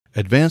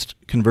Advanced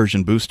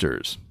conversion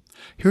boosters.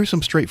 Here are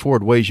some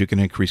straightforward ways you can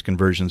increase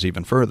conversions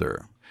even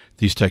further.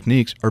 These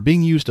techniques are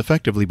being used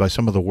effectively by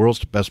some of the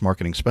world's best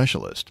marketing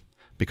specialists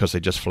because they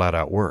just flat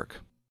out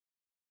work.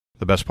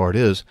 The best part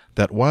is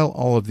that while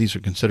all of these are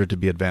considered to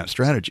be advanced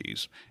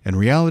strategies, in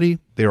reality,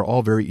 they are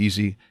all very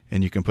easy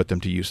and you can put them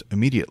to use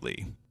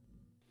immediately.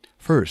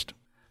 First,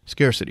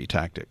 scarcity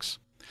tactics.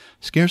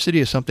 Scarcity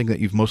is something that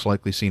you've most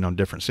likely seen on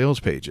different sales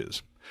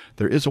pages.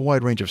 There is a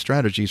wide range of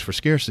strategies for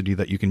scarcity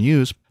that you can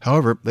use.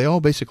 However, they all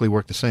basically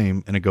work the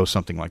same, and it goes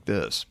something like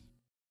this.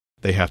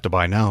 They have to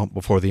buy now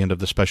before the end of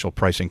the special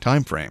pricing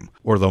time frame,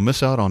 or they'll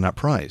miss out on that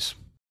price.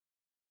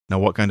 Now,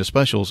 what kind of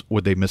specials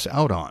would they miss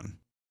out on?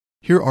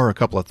 Here are a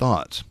couple of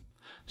thoughts.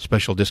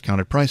 Special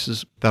discounted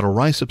prices that'll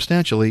rise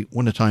substantially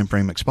when the time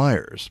frame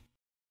expires.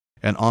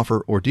 An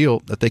offer or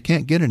deal that they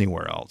can't get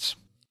anywhere else.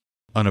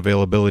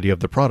 Unavailability of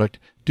the product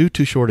due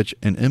to shortage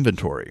in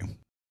inventory.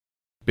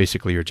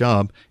 Basically, your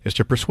job is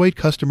to persuade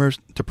customers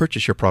to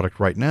purchase your product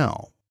right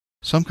now.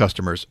 Some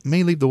customers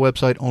may leave the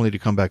website only to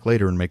come back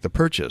later and make the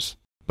purchase,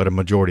 but a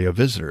majority of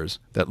visitors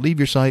that leave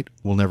your site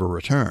will never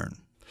return.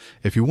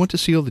 If you want to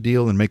seal the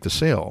deal and make the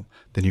sale,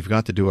 then you've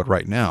got to do it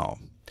right now.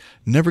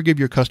 Never give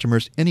your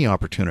customers any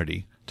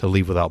opportunity to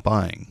leave without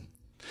buying.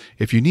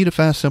 If you need a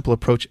fast, simple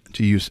approach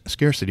to use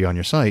scarcity on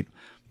your site,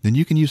 then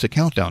you can use a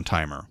countdown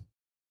timer.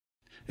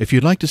 If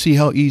you'd like to see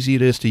how easy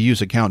it is to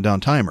use a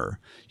countdown timer,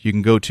 you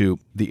can go to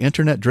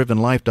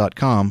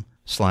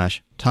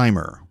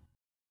theinternetdrivenlife.com/timer.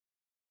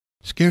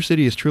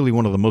 Scarcity is truly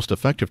one of the most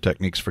effective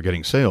techniques for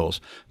getting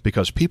sales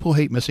because people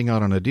hate missing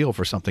out on a deal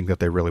for something that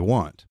they really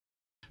want.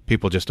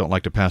 People just don't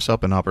like to pass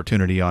up an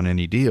opportunity on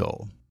any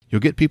deal.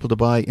 You'll get people to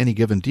buy any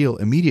given deal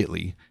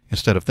immediately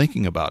instead of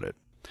thinking about it.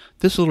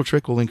 This little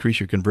trick will increase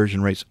your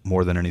conversion rates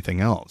more than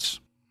anything else.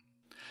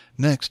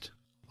 Next,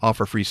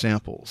 offer free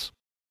samples.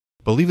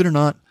 Believe it or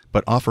not,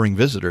 but offering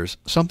visitors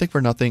something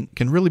for nothing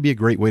can really be a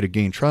great way to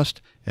gain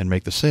trust and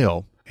make the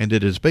sale, and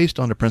it is based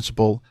on the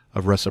principle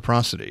of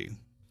reciprocity.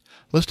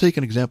 Let's take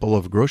an example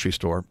of a grocery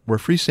store where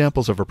free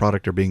samples of a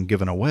product are being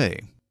given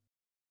away.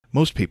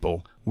 Most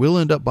people will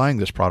end up buying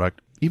this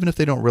product even if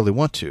they don't really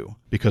want to,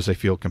 because they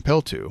feel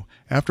compelled to,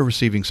 after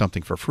receiving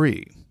something for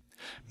free.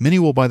 Many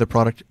will buy the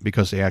product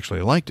because they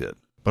actually liked it,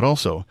 but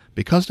also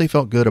because they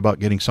felt good about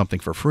getting something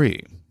for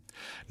free.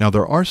 Now,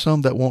 there are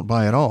some that won't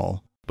buy at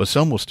all, but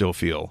some will still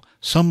feel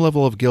some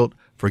level of guilt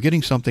for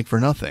getting something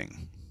for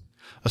nothing.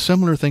 A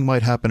similar thing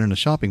might happen in a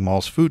shopping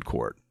mall's food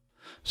court.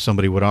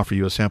 Somebody would offer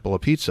you a sample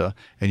of pizza,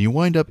 and you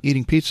wind up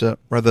eating pizza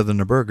rather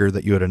than a burger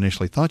that you had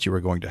initially thought you were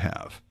going to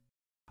have.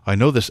 I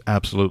know this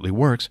absolutely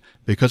works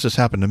because it's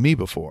happened to me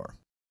before.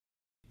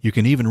 You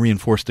can even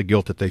reinforce the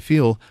guilt that they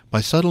feel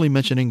by subtly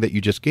mentioning that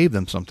you just gave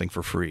them something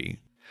for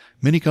free.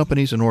 Many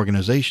companies and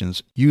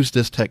organizations use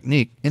this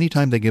technique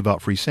anytime they give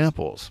out free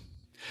samples.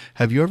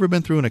 Have you ever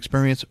been through an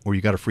experience where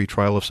you got a free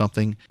trial of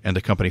something and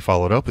the company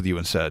followed up with you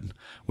and said,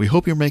 "We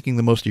hope you're making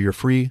the most of your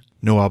free,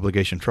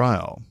 no-obligation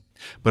trial."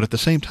 But at the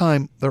same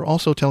time, they're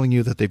also telling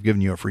you that they've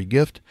given you a free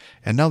gift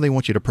and now they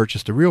want you to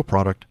purchase the real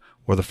product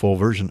or the full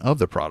version of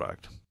the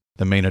product.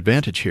 The main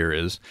advantage here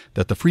is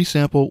that the free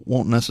sample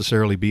won't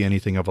necessarily be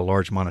anything of a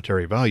large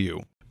monetary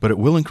value, but it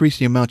will increase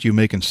the amount you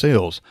make in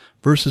sales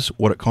versus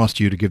what it costs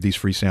you to give these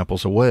free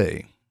samples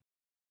away.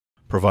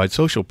 Provide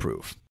social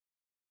proof.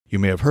 You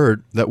may have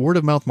heard that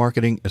word-of-mouth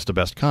marketing is the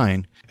best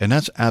kind, and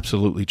that's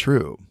absolutely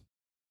true.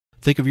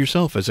 Think of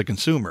yourself as a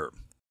consumer.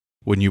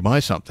 When you buy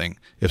something,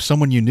 if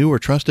someone you knew or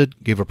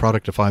trusted gave a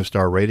product a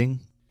 5-star rating,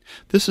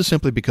 this is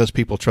simply because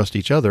people trust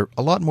each other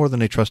a lot more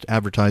than they trust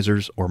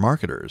advertisers or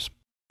marketers.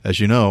 As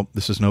you know,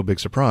 this is no big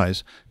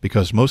surprise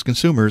because most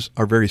consumers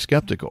are very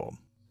skeptical.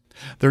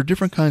 There are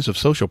different kinds of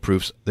social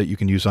proofs that you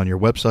can use on your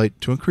website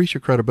to increase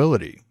your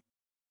credibility.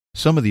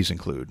 Some of these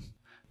include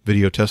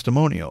video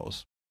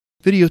testimonials.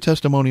 Video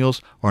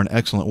testimonials are an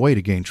excellent way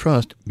to gain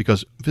trust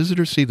because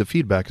visitors see the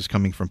feedback is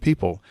coming from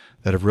people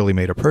that have really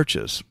made a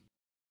purchase.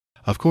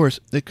 Of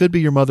course, it could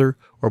be your mother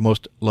or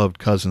most loved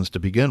cousins to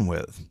begin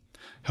with.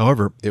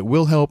 However, it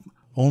will help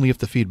only if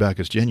the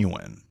feedback is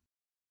genuine.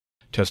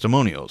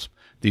 Testimonials.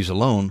 These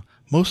alone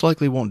most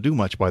likely won't do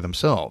much by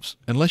themselves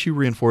unless you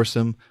reinforce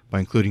them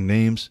by including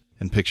names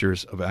and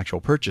pictures of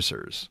actual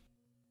purchasers.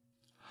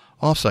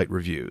 Off-site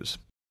reviews.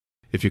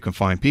 If you can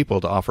find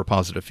people to offer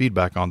positive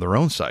feedback on their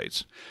own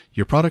sites,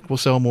 your product will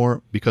sell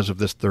more because of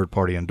this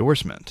third-party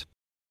endorsement.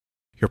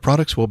 Your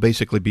products will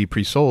basically be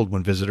pre-sold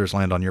when visitors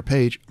land on your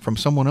page from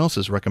someone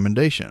else's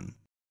recommendation.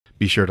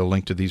 Be sure to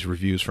link to these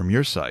reviews from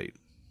your site.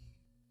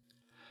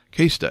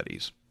 Case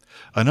studies.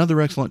 Another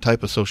excellent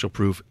type of social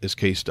proof is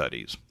case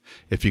studies.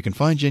 If you can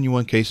find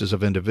genuine cases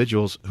of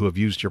individuals who have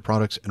used your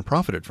products and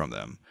profited from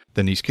them,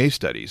 then these case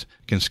studies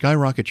can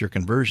skyrocket your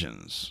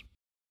conversions.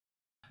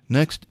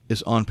 Next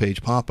is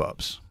on-page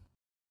pop-ups.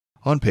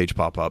 On-page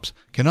pop-ups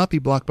cannot be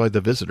blocked by the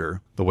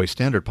visitor the way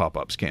standard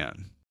pop-ups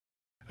can.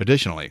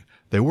 Additionally,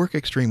 they work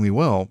extremely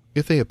well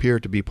if they appear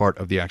to be part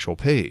of the actual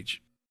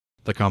page.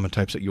 The common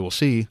types that you will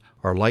see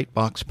are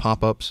lightbox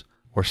pop-ups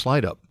or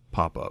slide-up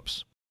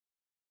pop-ups.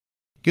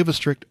 Give a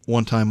strict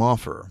one-time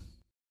offer.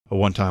 A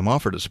one-time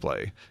offer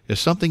display is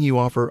something you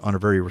offer on a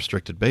very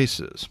restricted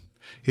basis.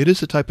 It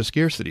is a type of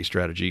scarcity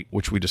strategy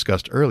which we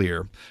discussed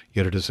earlier,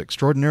 yet it is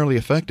extraordinarily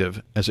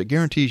effective as it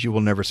guarantees you will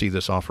never see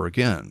this offer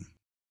again.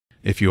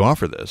 If you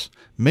offer this,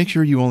 make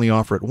sure you only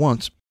offer it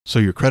once so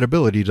your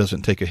credibility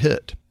doesn't take a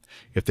hit.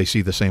 If they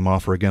see the same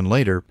offer again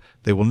later,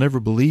 they will never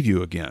believe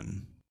you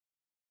again.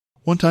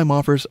 One-time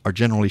offers are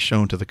generally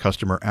shown to the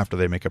customer after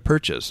they make a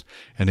purchase,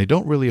 and they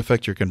don't really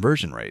affect your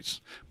conversion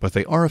rates, but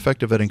they are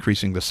effective at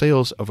increasing the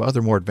sales of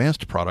other more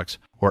advanced products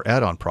or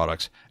add-on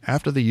products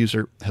after the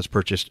user has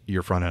purchased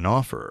your front-end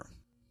offer.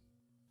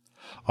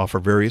 Offer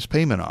various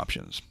payment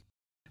options.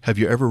 Have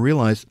you ever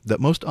realized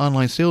that most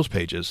online sales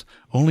pages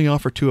only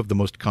offer two of the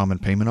most common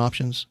payment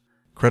options,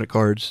 credit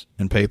cards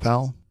and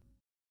PayPal?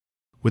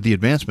 With the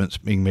advancements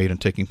being made in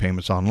taking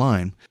payments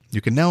online,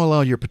 you can now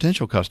allow your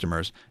potential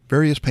customers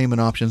various payment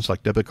options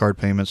like debit card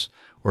payments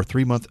or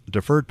 3-month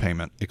deferred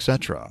payment,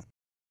 etc.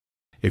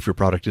 If your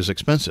product is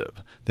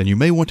expensive, then you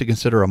may want to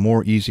consider a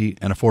more easy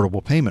and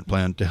affordable payment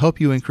plan to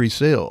help you increase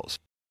sales.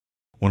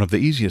 One of the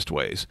easiest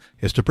ways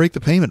is to break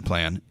the payment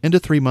plan into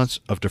 3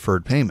 months of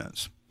deferred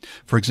payments.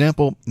 For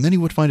example, many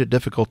would find it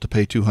difficult to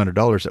pay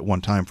 $200 at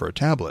one time for a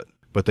tablet,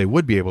 but they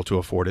would be able to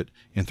afford it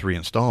in 3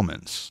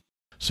 installments.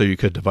 So you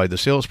could divide the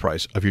sales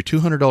price of your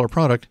 $200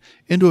 product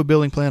into a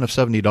billing plan of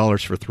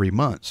 $70 for 3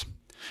 months.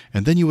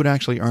 And then you would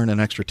actually earn an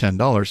extra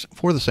 $10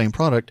 for the same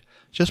product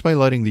just by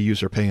letting the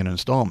user pay in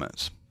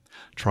installments.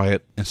 Try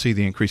it and see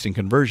the increasing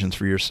conversions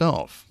for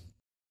yourself.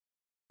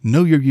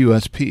 Know your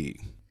USP.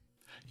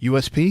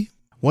 USP?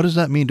 What does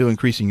that mean to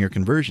increasing your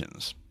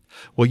conversions?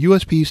 Well,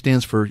 USP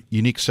stands for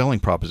Unique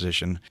Selling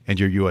Proposition, and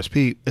your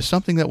USP is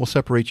something that will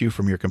separate you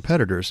from your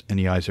competitors in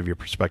the eyes of your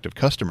prospective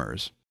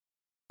customers.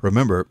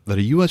 Remember that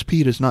a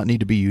USP does not need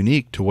to be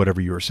unique to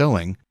whatever you are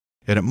selling,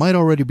 and it might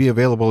already be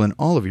available in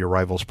all of your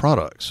rivals'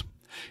 products.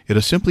 It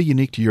is simply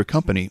unique to your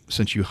company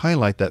since you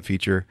highlight that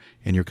feature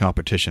and your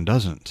competition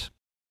doesn't.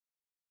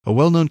 A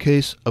well-known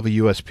case of a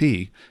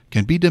USP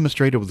can be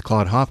demonstrated with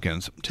Claude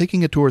Hopkins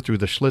taking a tour through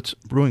the Schlitz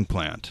brewing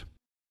plant.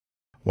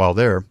 While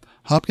there,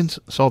 Hopkins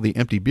saw the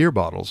empty beer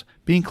bottles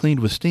being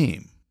cleaned with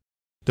steam.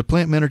 The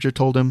plant manager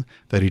told him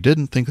that he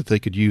didn't think that they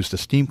could use the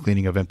steam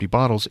cleaning of empty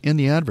bottles in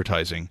the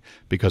advertising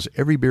because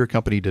every beer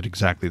company did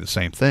exactly the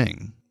same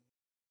thing.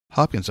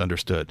 Hopkins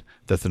understood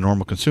that the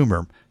normal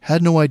consumer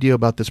had no idea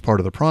about this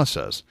part of the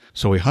process,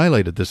 so he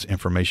highlighted this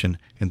information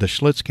in the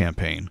Schlitz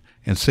campaign,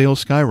 and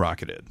sales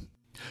skyrocketed.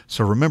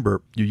 So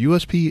remember, your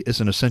USP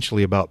isn't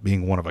essentially about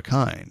being one of a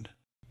kind.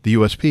 The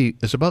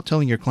USP is about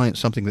telling your client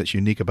something that's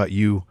unique about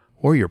you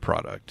or your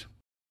product.